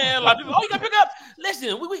what I'm saying? Like, people, you got to pick up.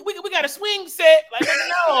 Listen, we got a swing set. Like,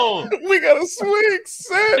 no. We got a swing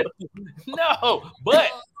set. No, but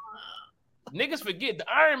niggas forget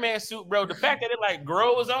the Iron Man suit, bro. The fact that it like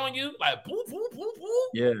grows on you, like poof, poof, poof, poof.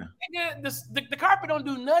 Yeah. Nigga, the carpet don't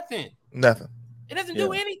do nothing. Nothing. It doesn't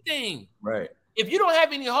do anything. Right. If you don't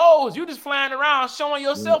have any holes, you're just flying around showing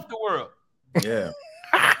yourself the world. Yeah.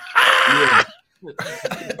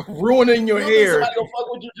 Ruining your hair. Somebody gonna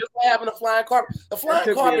fuck with you just by having a flying carpet. The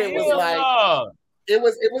flying carpet was like it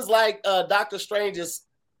was like Doctor Strange's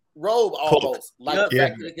robe almost. Like the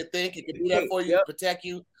fact that it could think, it could do that for you, protect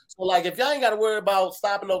you. So like if y'all ain't gotta worry about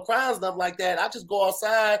stopping no crimes, stuff like that, I just go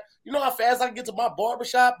outside. You know how fast I can get to my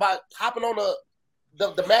barbershop by hopping on the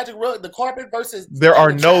magic rug, the carpet versus there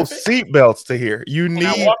are no seat belts to here. You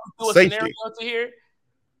need safety. To here.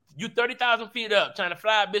 You 30,000 feet up trying to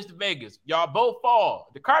fly a bitch to Vegas. Y'all both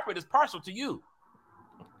fall. The carpet is partial to you.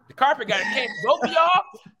 The carpet got to catch both of y'all.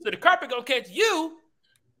 So the carpet gonna catch you.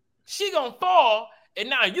 She gonna fall, and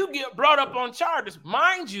now you get brought up on charges.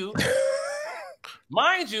 Mind you,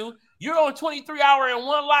 you're on 23-hour and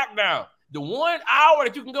 1 lockdown. The 1 hour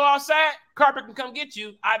that you can go outside, carpet can come get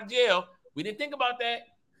you out of jail. We didn't think about that.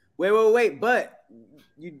 Wait. But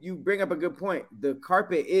you bring up a good point. The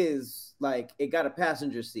carpet is like it got a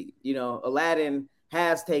passenger seat. You know, Aladdin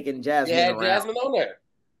has taken Jasmine around. Jasmine on there.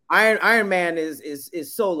 Iron Man is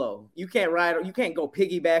solo. You can't ride. You can't go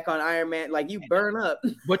piggyback on Iron Man. Like you burn up.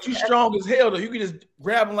 But you strong as hell though. You can just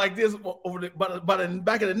grab him like this over by the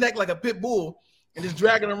back of the neck like a pit bull and just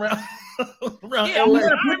drag him around. Yeah,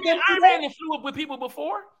 Iron Man flew up with people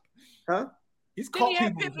before. Huh? He's caught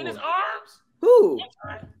people Pip in his arms. Who?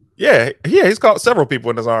 Yeah, he's caught several people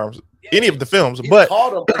in his arms. Yeah. Any of the films, but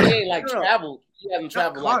caught him, but he ain't like traveled. He hasn't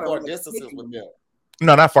traveled like far distances with them.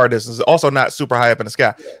 No, not far distance. Also, not super high up in the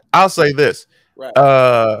sky. Yeah. I'll say this: right.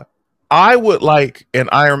 I would like an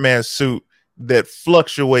Iron Man suit that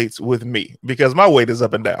fluctuates with me because my weight is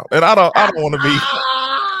up and down, and I don't want to be.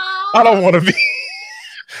 I don't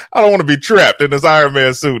want to be trapped in this Iron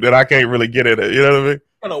Man suit that I can't really get in it. You know what I mean?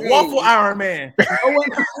 And a waffle Iron Man. Waffle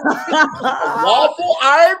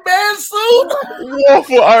Iron Man suit?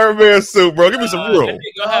 Waffle Iron Man suit, bro. Give me some room. You're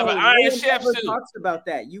gonna have an Iron Chef suit. Talks about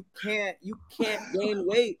that. You can't gain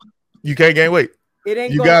weight. You can't gain weight. It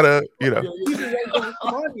ain't. You gotta, you know.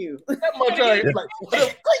 On you.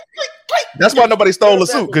 That's why nobody stole the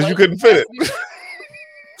suit because you couldn't fit it.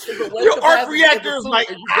 Your arc reactor is like.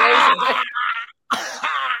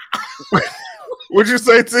 What'd you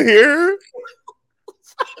say to here?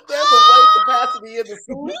 There's a weight capacity in the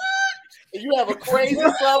suit, and you have a crazy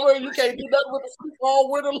summer, and you can't do nothing with the suit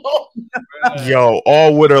all winter long. Yo,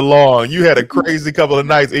 all winter long, you had a crazy couple of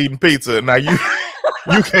nights eating pizza. Now you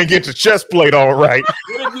you can't get your chest plate all right.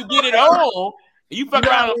 What if you get it on? You fuck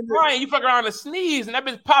around and flying, you fuck around and sneeze, and that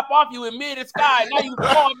bitch pop off you in mid-sky. Now you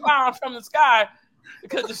fall down from the sky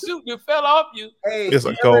because the suit just fell off you. Hey, it's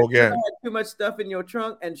a cold game. Too much stuff in your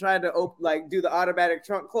trunk and tried to do the automatic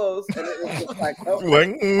trunk close, and it was just like, oh,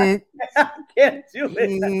 I can't do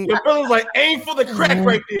it. Your brother's like, aim for the crack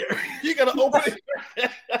right there. You gotta open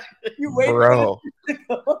it. You wait, bro.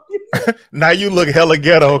 Now you look hella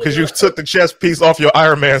ghetto because you took the chest piece off your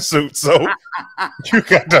Iron Man suit, so you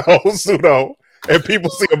got the whole suit on, and people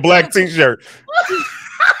see a black T-shirt.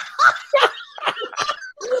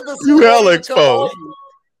 You hella exposed.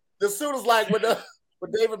 The suit is like when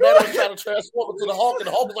David Banner was trying to transform into the Hulk, and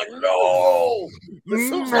the Hulk was like, "No." The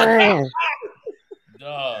suit's like,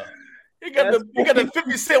 Duh. You got the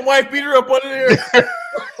 50 Cent wife beater up under there.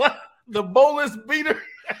 The boneless beater.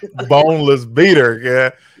 Boneless beater,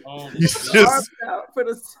 yeah.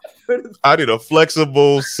 I need a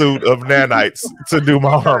flexible suit of nanites to do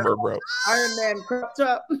my armor, bro. Iron Man crop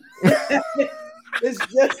top. It's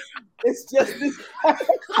just this.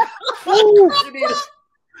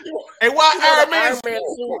 Hey, why Iron Man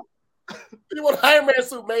suit? You want an Iron Man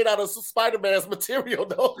suit made out of Spider-Man's material,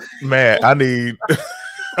 though? Man, I need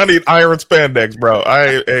iron spandex, bro.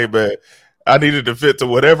 Hey, man, I needed to fit to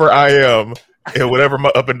whatever I am and whatever my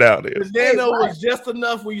up and down is. The nano was just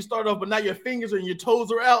enough when you start off, but now your fingers and your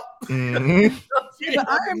toes are out. Mm-hmm.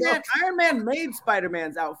 Iron Man made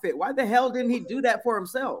Spider-Man's outfit. Why the hell didn't he do that for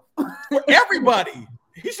himself? For everybody.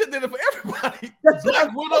 He should have did it for everybody.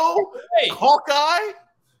 Black Widow, Hawkeye.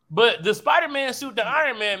 But the Spider-Man suit that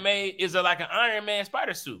Iron Man made is like an Iron Man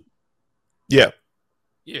spider suit. Yeah.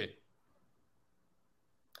 Yeah.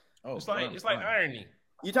 Oh, it's like irony.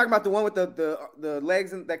 You talking about the one with the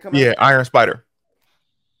legs that come out? Yeah, Iron Spider.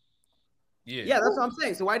 Yeah, that's what I'm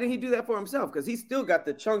saying. So why didn't he do that for himself? Because he's still got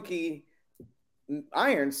the chunky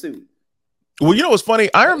iron suit. Well, you know what's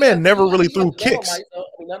funny? Iron Man never really threw kicks.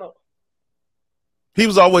 He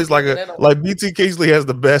was always like BT Kingsley has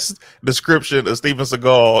the best description of Steven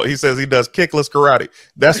Seagal. He says he does kickless karate.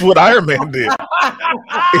 That's what Iron Man did.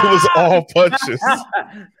 It was all punches.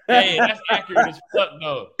 Hey, that's accurate as fuck,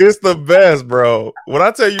 though. It's the best, bro. When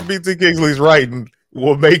I tell you BT Kingsley's writing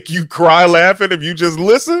will make you cry laughing if you just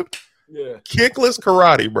listen. Yeah. Kickless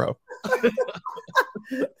karate, bro.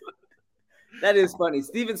 That is funny.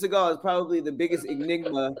 Steven Seagal is probably the biggest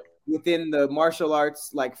enigma within the martial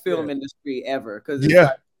arts film industry ever. Because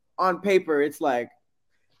on paper, it's like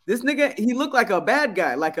this nigga, he looked like a bad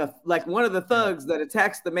guy, like one of the thugs that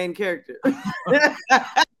attacks the main character.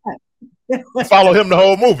 Follow him the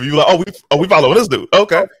whole movie. You like, we following this dude.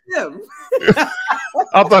 Okay.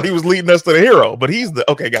 I thought he was leading us to the hero, but he's got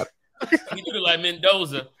it. He look like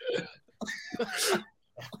Mendoza.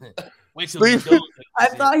 Wait till I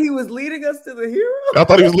thought he was leading us to the hero. I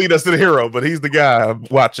thought he was leading us to the hero, but he's the guy I'm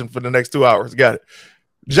watching for the next 2 hours. Got it.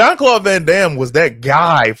 Jean-Claude Van Damme was that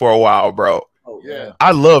guy for a while, bro. Oh yeah,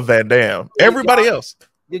 I love Van Damme. Everybody else.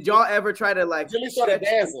 Did y'all ever try to Jimmy started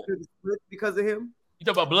dancing because of him? You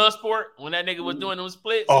talk about Bloodsport when that nigga was doing those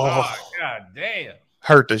splits? Oh god damn.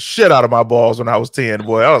 Hurt the shit out of my balls when I was 10,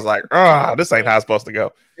 boy. I was like, this ain't how it's supposed to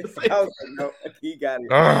go. No, he got it.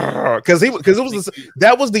 Because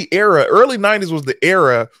that was the era. Early 90s was the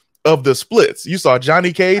era of the splits. You saw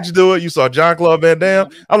Johnny Cage do it. You saw Jean-Claude Van Damme.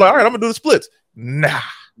 I'm like, all right, I'm gonna do the splits. Nah.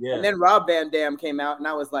 Yeah. And then Rob Van Dam came out, and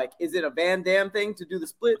I was like, is it a Van Dam thing to do the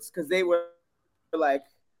splits? Because they were like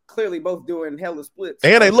clearly both doing hella splits.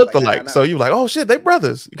 And they looked alike. So you're like, oh shit, they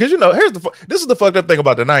brothers. Because this is the fucked up thing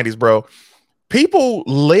about the 90s, bro. People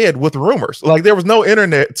led with rumors. Like there was no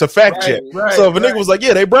internet to fact check. So if a nigga was like,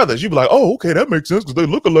 yeah, they brothers, you'd be like, oh, okay, that makes sense because they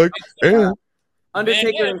look alike. Yeah.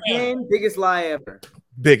 Undertaker and Kane, biggest lie ever.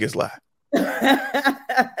 Biggest lie.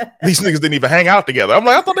 These niggas didn't even hang out together. I'm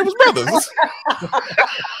like, I thought they was brothers.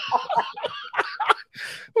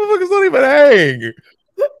 Motherfuckers don't even hang.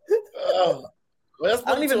 Let's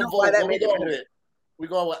I don't even know why that made it. We're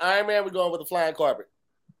going with Iron Man. We're going with the flying carpet.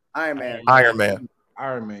 Iron Man,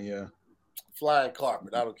 yeah. Flying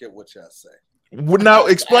carpet. I don't care what y'all say. Now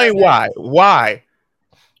explain why. Why?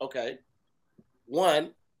 Okay.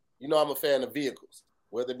 One, I'm a fan of vehicles.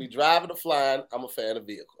 Whether it be driving or flying, I'm a fan of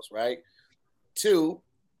vehicles, right? Two,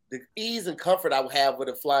 the ease and comfort I would have with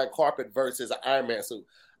a flying carpet versus an Iron Man suit.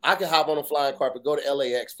 I can hop on a flying carpet, go to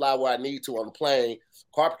LAX, fly where I need to on the plane.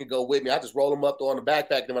 Carpet can go with me. I just roll them up, throw on the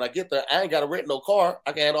backpack. And when I get there, I ain't got to rent no car.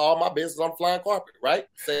 I can handle all my business on flying carpet, right?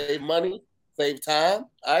 Save money, save time,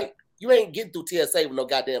 all right? You ain't getting through TSA with no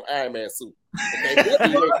goddamn Iron Man suit. Okay,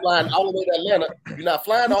 you ain't flying all the way to Atlanta. You're not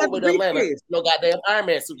flying all the way to Atlanta. No goddamn Iron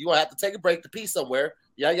Man suit. You're gonna have to take a break to pee somewhere.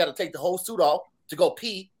 You got to take the whole suit off to go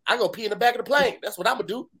pee I go pee in the back of the plane. That's what I'm gonna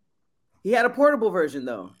do. He had a portable version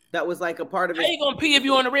though. That was like a part of it. How you gonna pee if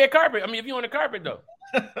you on the red carpet? I mean, if you on the carpet though.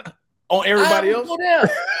 On everybody else? Go down.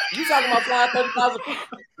 You talking about flying 30,000 feet?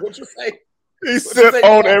 What you say? He said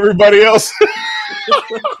on everybody else.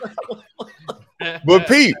 But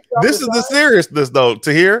Pete, this is the seriousness though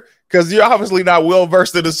to hear, because you're obviously not well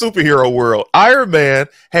versed in the superhero world. Iron Man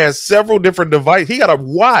has several different devices. He got a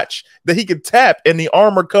watch that he can tap and the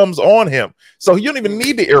armor comes on him. So you don't even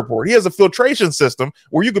need the airport. He has a filtration system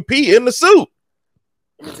where you can pee in the suit.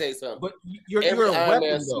 Let me tell you something. But you're a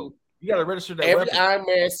weapon though. You got to register that Every weapon. Iron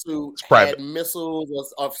Man suit had missiles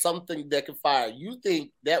or something that can fire. You think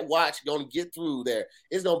that watch going to get through there?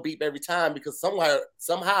 It's going to beep every time because somehow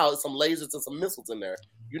some lasers and some missiles in there.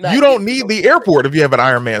 You don't need the airport if you have an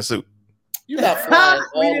Iron Man suit. You're not flying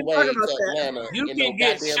all the way to Atlanta. You can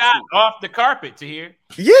get shot off the carpet to here.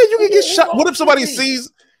 Yeah, you can get shot. What if somebody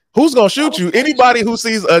sees who's going to shoot you? Anybody who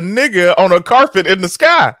sees a nigga on a carpet in the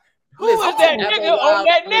sky. Who is that nigga on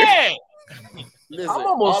that neck? Listen,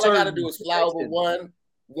 all I gotta do is fly over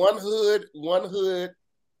one hood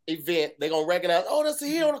event. They're gonna recognize, oh, that's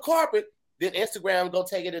here on the carpet. Then Instagram go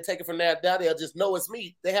take it from there. Now they'll just know it's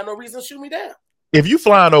me. They have no reason to shoot me down. If you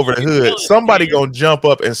flying over the hood, somebody gonna jump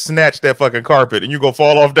up and snatch that fucking carpet, and you gonna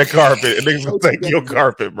fall off that carpet, and they're gonna take your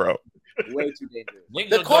carpet, bro. Way too dangerous.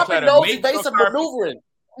 The carpet knows evasive maneuvering.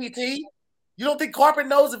 PT, you don't think carpet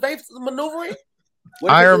knows evasive maneuvering?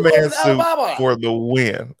 Iron Man suit for the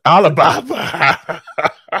win. Alabama.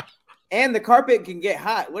 And the carpet can get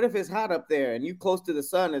hot. What if it's hot up there and you close to the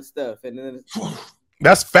sun and stuff? And then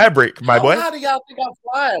that's fabric, my boy. How do y'all think I'm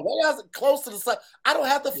flying? Why y'all close to the sun? I don't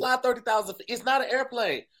have to fly 30,000 feet. It's not an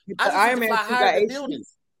airplane. I just Iron Man fly higher than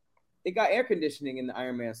buildings. It got air conditioning in the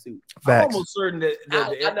Iron Man suit. Facts. I'm almost certain that the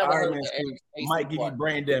Iron Man suit might give you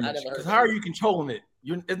brain damage. Because how are you controlling it?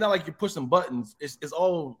 It's not like you're pushing buttons. It's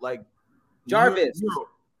all like Jarvis.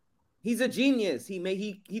 He's a genius.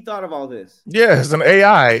 He thought of all this. Yeah, it's an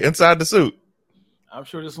AI inside the suit. I'm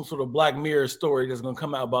sure there's some sort of Black Mirror story that's going to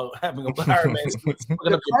come out about having a Iron Man suit.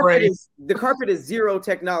 The carpet is zero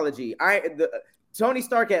technology. Tony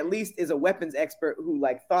Stark at least is a weapons expert who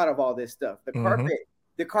like thought of all this stuff.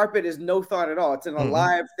 The carpet is no thought at all. It's an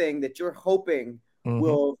alive thing that you're hoping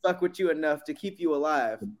will fuck with you enough to keep you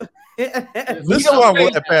alive. This is why I'm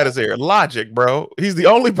glad Pat is here. Logic, bro. He's the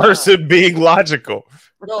only person being logical.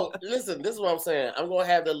 No, listen, this is what I'm saying. I'm going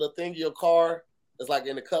to have that little thing in your car. It's like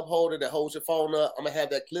in the cup holder that holds your phone up. I'm going to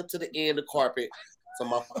have that clip to the end of the carpet. So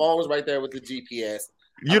my phone is right there with the GPS.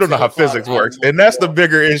 You don't know how physics works. And that's the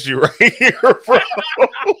bigger issue right here, bro.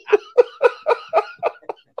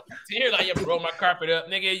 See, here's how you roll my carpet up,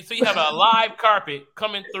 nigga. So you have a live carpet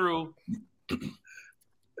coming through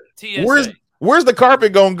TSA. Where's the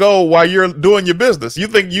carpet gonna go while you're doing your business? You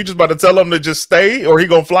think you just about to tell him to just stay, or he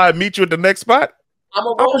gonna fly and meet you at the next spot?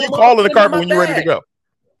 How are you calling the carpet when you're ready to go?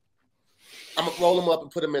 I'm gonna roll them up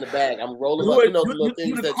and put them in a bag. I'm rolling up, the little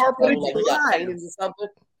things that you got paintings or something.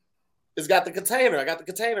 It's got the container. I got the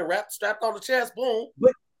container strapped on the chest. Boom.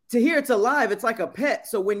 But to hear it's alive, it's like a pet.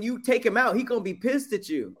 So when you take him out, he gonna be pissed at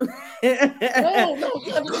you. No,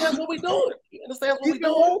 he understands what we're doing. He understands what we're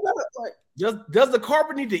doing. Does the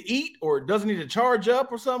carpet need to eat, or does it need to charge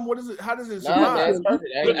up or something? What is it? How does it survive? Nah, that's perfect.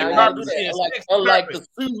 Unlike the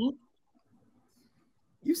suit.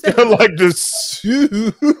 You said like the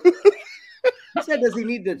suit. You said, does he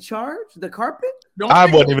need to charge the carpet? I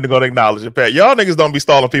wasn't even going to acknowledge it, Pat. Y'all niggas don't be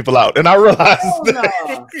stalling people out, and I realized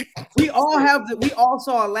that. We all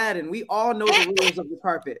saw Aladdin. We all know the rules of the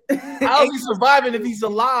carpet. How's he surviving if he's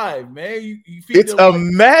alive, man? You it's a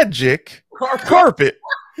magic carpet.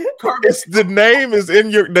 It's the name is in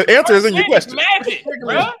your. The answer is in your question. Magic,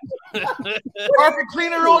 bro. Carpet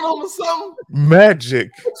cleaner on or something.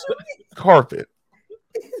 Magic carpet.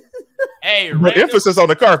 Hey, but emphasis on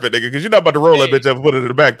the carpet, nigga, because you're not about to roll that bitch up and put it in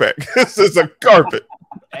the backpack. This is a carpet.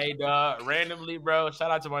 Hey, dog, randomly, bro. Shout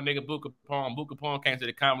out to my nigga Buka Pong. Buka Pong came to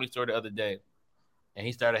the comedy store the other day, and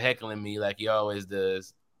he started heckling me like he always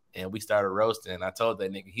does. And we started roasting. I told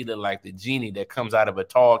that nigga he looked like the genie that comes out of a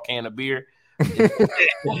tall can of beer.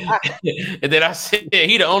 And then I said,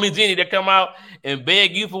 he the only genie that come out and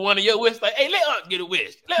beg you for one of your wishes. Like, hey, let Unc get a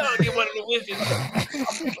wish. Let Unc get one of the wishes.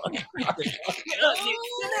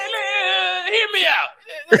 Hear me out.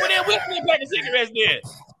 Wish me a pack of cigarettes then.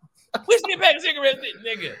 Wish me a pack of cigarettes then,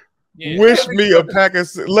 nigga. Yeah. Wish me a pack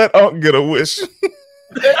of let Unc get a wish.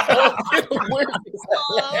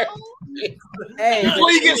 Hey,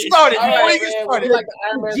 before you get started, like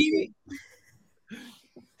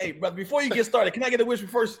Hey, brother, before you get started, can I get a wish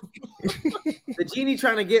first? The genie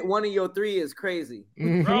trying to get one of your 3 is crazy.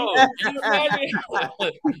 Bro, can you imagine?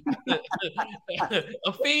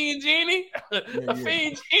 A fiend genie? A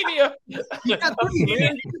fiend genie? You got 3,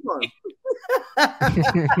 man.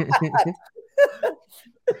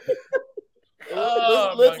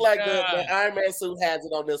 Looks like the Iron Man suit has it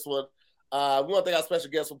on this one. We want to thank our special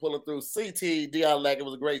guests for pulling through. CT, Dion Lack, it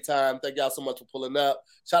was a great time. Thank y'all so much for pulling up.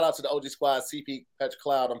 Shout out to the OG Squad, CP, Patrick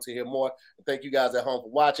Cloud. I'm to hear more. And thank you guys at home for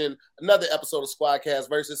watching another episode of SquADcast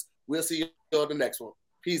Versus. We'll see you on the next one.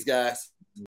 Peace, guys.